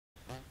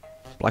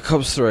Black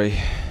Ops 3.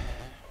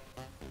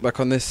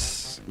 Back on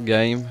this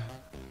game.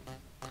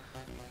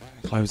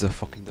 Close the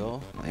fucking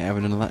door. I ain't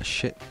having none of that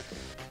shit.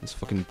 This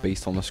fucking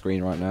beast on the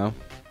screen right now.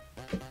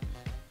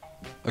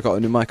 I got a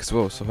new mic as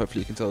well, so hopefully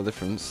you can tell the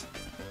difference.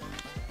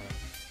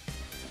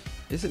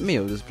 Is it me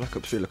or does Black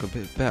Ops 3 look a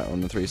bit better on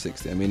the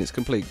 360? I mean, it's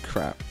complete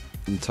crap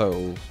in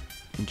total,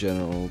 in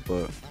general,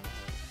 but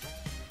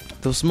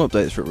there was some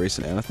updates for it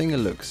recently, and I think it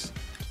looks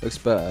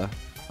better.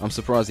 I'm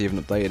surprised they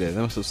even updated it.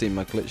 They must have seen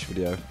my glitch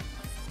video.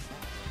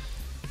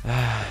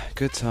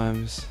 Good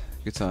times,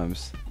 good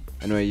times.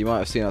 Anyway, you might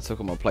have seen I took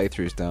all my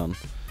playthroughs down,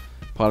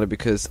 partly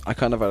because I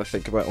kind of had to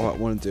think about what I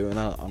want to do, and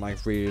I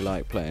really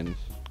like playing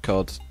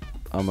COD.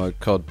 I'm a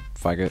COD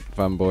faggot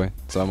fanboy,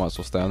 so I might as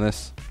well stay on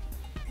this.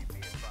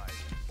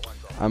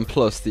 And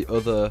plus, the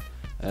other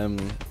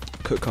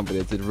cut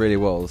company did really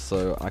well,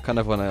 so I kind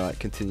of want to like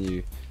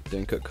continue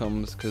doing cut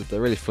comms because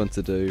they're really fun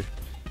to do.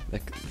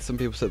 Some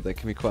people said they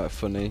can be quite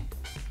funny,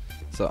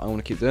 so I want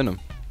to keep doing them.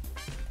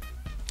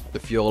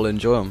 If you all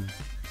enjoy them,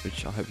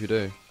 which I hope you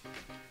do.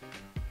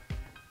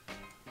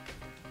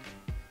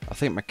 I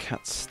think my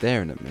cat's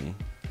staring at me.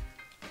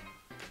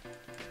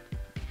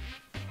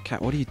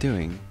 Cat, what are you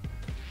doing?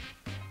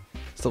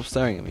 Stop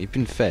staring at me, you've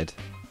been fed.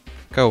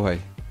 Go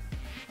away.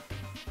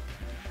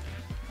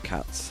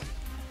 Cats.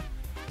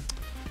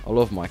 I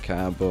love my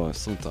cat, but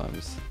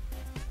sometimes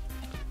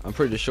I'm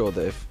pretty sure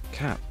that if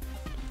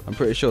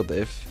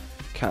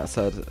cats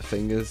had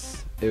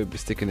fingers, it would be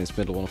sticking its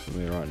middle one for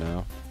me right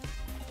now.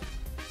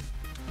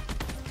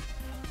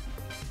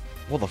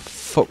 What the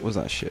fuck was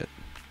that shit?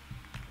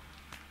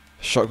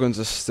 Shotguns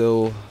are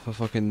still for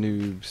fucking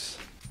noobs.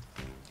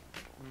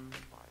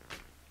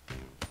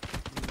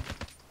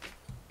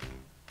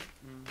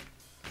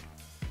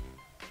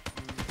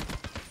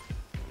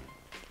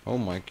 Oh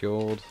my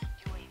god.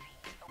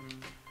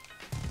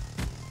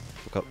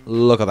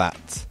 Look at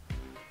that.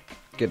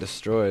 Get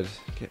destroyed.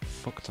 Get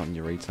fucked on,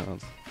 you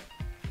retard.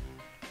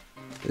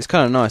 It's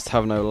kind of nice to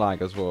have no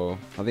lag as well.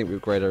 I think we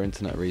upgraded our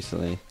internet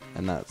recently,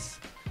 and that's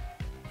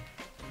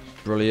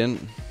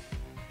brilliant.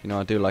 You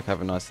know, I do like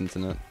having nice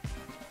internet.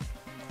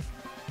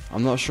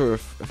 I'm not sure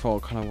if I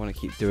kind of want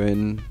to keep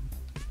doing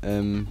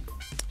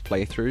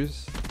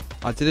playthroughs.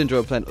 I did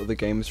enjoy playing other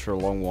games for a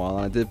long while,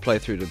 and I did play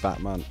through the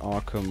Batman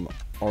Arkham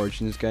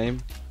Origins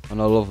game, and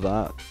I love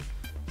that.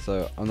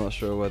 So I'm not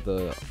sure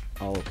whether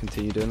I'll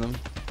continue doing them.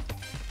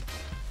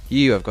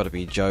 You have got to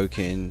be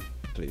joking,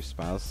 please,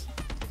 Spaz.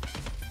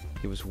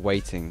 He was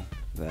waiting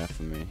there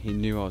for me. He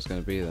knew I was going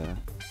to be there.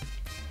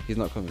 He's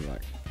not coming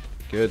back.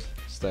 Good,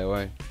 stay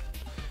away.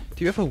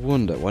 Do you ever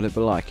wonder what it'd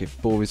be like if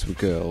boys were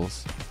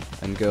girls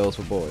and girls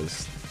were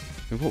boys?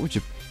 I mean, what would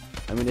you...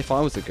 I mean, if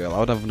I was a girl, I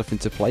would have nothing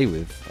to play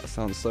with. That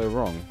sounds so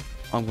wrong.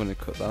 I'm going to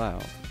cut that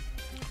out.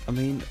 I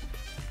mean,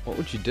 what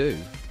would you do?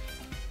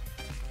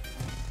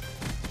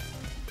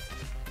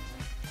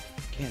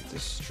 Get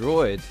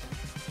destroyed.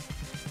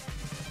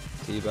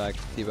 Teabag,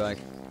 teabag.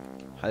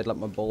 Hide like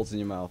my balls in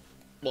your mouth.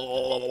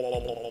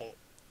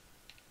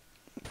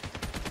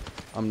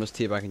 I'm just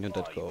teabagging your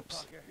dead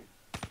corpse.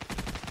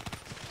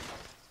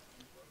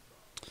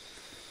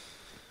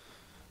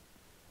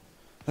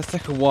 Let's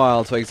take a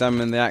while to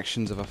examine the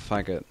actions of a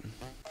faggot.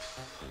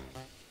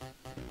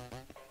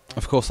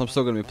 Of course, I'm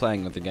still going to be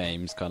playing other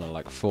games, kind of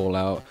like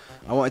Fallout.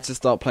 I wanted to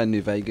start playing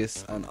New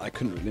Vegas, and I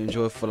couldn't really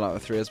enjoy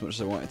Fallout 3 as much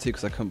as I wanted to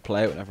because I couldn't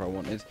play it whenever I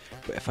wanted.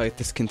 But if I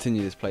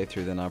discontinue this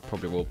playthrough, then I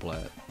probably will play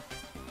it.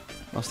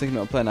 I was thinking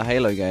about playing a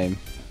Halo game.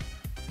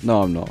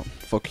 No, I'm not.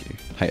 Fuck you.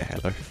 Hate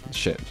Halo.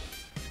 Shit.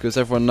 Because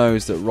everyone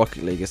knows that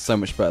Rocket League is so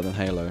much better than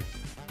Halo.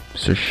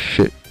 It's a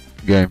shit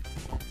game.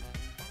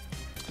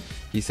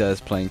 He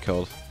says playing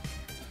COD.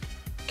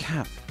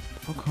 Cat,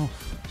 fuck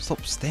off.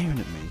 Stop staring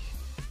at me.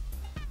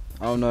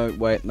 Oh no,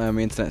 wait, no,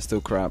 my internet's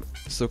still crap.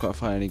 Still can't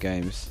find any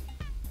games.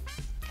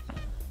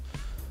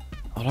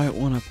 I don't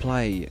want to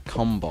play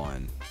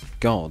Combine.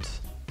 God.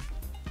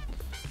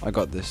 I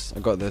got this, I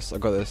got this, I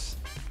got this.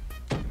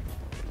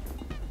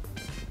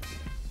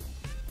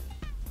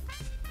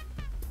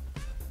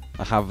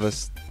 I have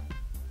this.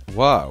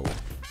 Wow.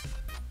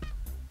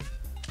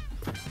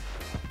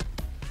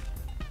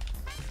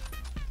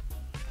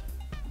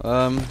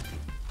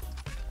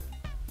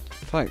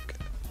 Like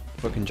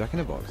fucking Jack in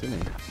the Box, isn't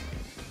he?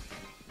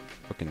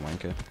 Fucking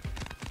wanker.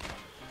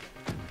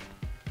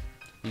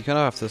 You kind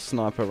of have to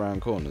snipe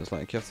around corners,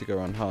 like you have to go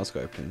around hard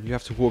scoping. You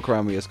have to walk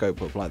around with your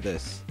scope up like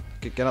this.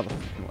 Get out the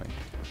fucking way.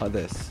 Like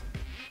this.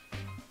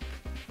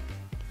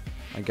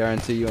 I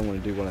guarantee you I'm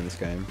going to do well in this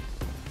game.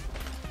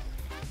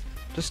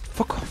 Just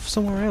fuck off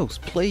somewhere else,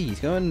 please.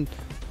 Go and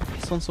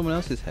piss on someone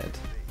else's head.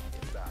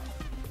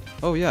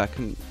 Oh yeah, I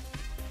can...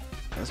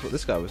 That's what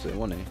this guy was doing,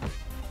 wasn't he?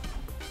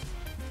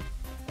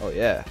 Oh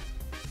yeah.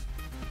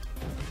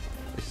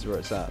 This is where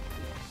it's at.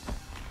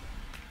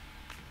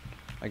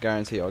 I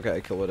guarantee I'll get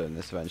a kill with in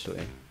this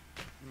eventually.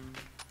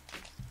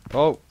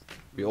 Oh!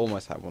 We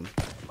almost had one.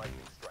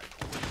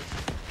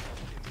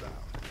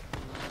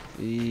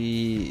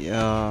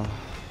 Yeah.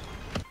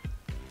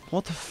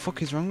 What the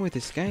fuck is wrong with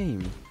this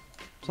game?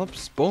 Stop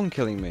spawn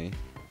killing me.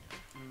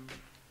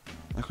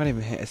 I can't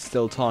even hit a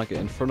still target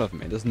in front of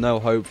me. There's no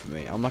hope for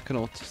me. I'm like an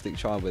autistic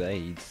child with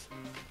AIDS.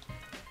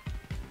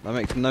 That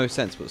makes no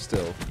sense, but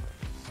still.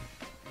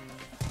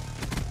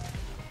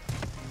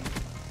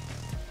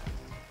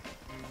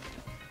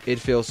 It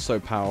feels so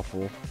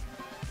powerful.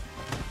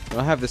 When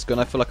I have this gun,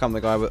 I feel like I'm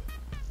the guy with